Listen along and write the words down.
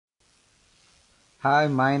Hi,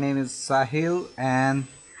 my name is Sahil and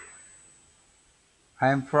I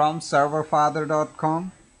am from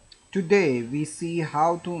serverfather.com. Today we see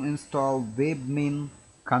how to install Webmin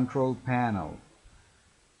control panel.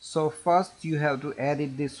 So first you have to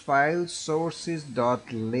edit this file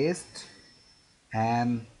sources.list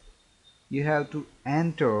and you have to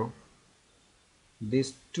enter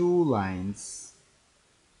these two lines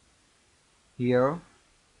here.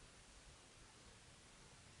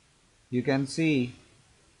 You can see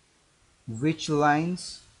which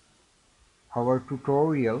lines our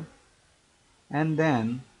tutorial and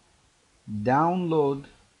then download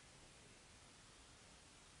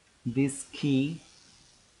this key,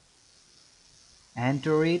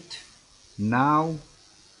 enter it. Now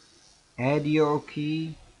add your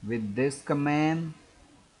key with this command.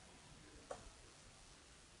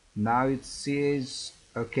 Now it says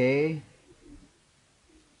okay.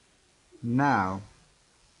 Now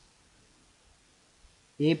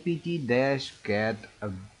apt-get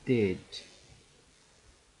update.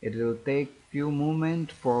 It will take few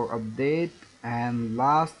moments for update, and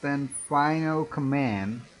last and final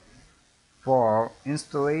command for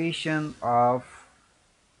installation of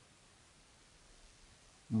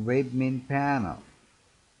Webmin panel.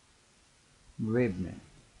 Webmin.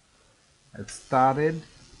 It started.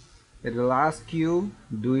 It will ask you,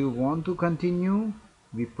 do you want to continue?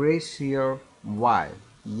 We press here while.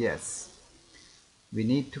 Yes, we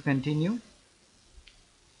need to continue.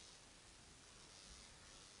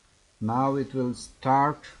 Now it will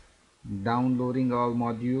start downloading all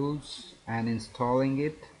modules and installing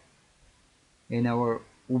it in our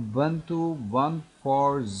Ubuntu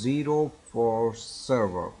 1404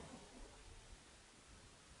 server.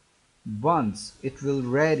 Once it will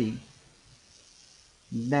ready,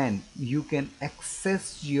 then you can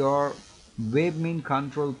access your Webmin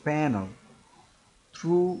control panel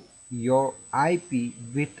through your IP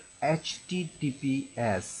with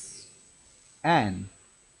HTTPS, and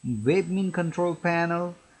Webmin control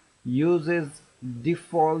panel uses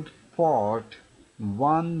default port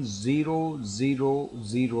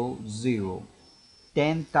 10000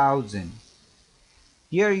 10,000.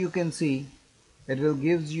 Here you can see it will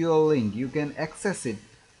gives you a link. You can access it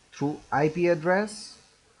through IP address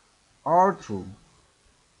or through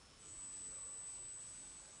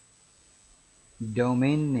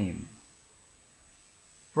domain name.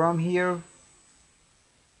 From here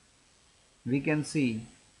we can see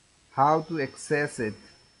how to access it.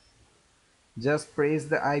 Just press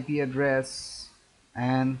the IP address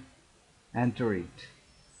and enter it.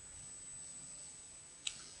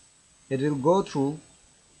 It will go through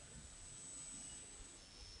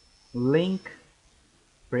link,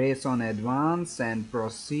 press on advance and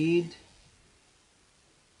proceed.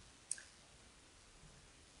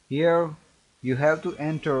 Here you have to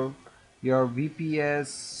enter your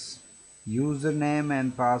VPS username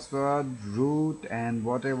and password, root, and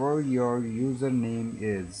whatever your username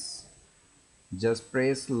is. Just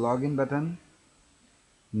press login button.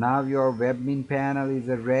 Now your Webmin panel is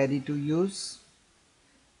ready to use.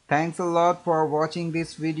 Thanks a lot for watching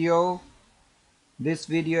this video. This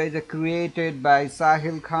video is created by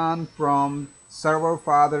Sahil Khan from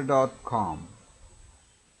serverfather.com.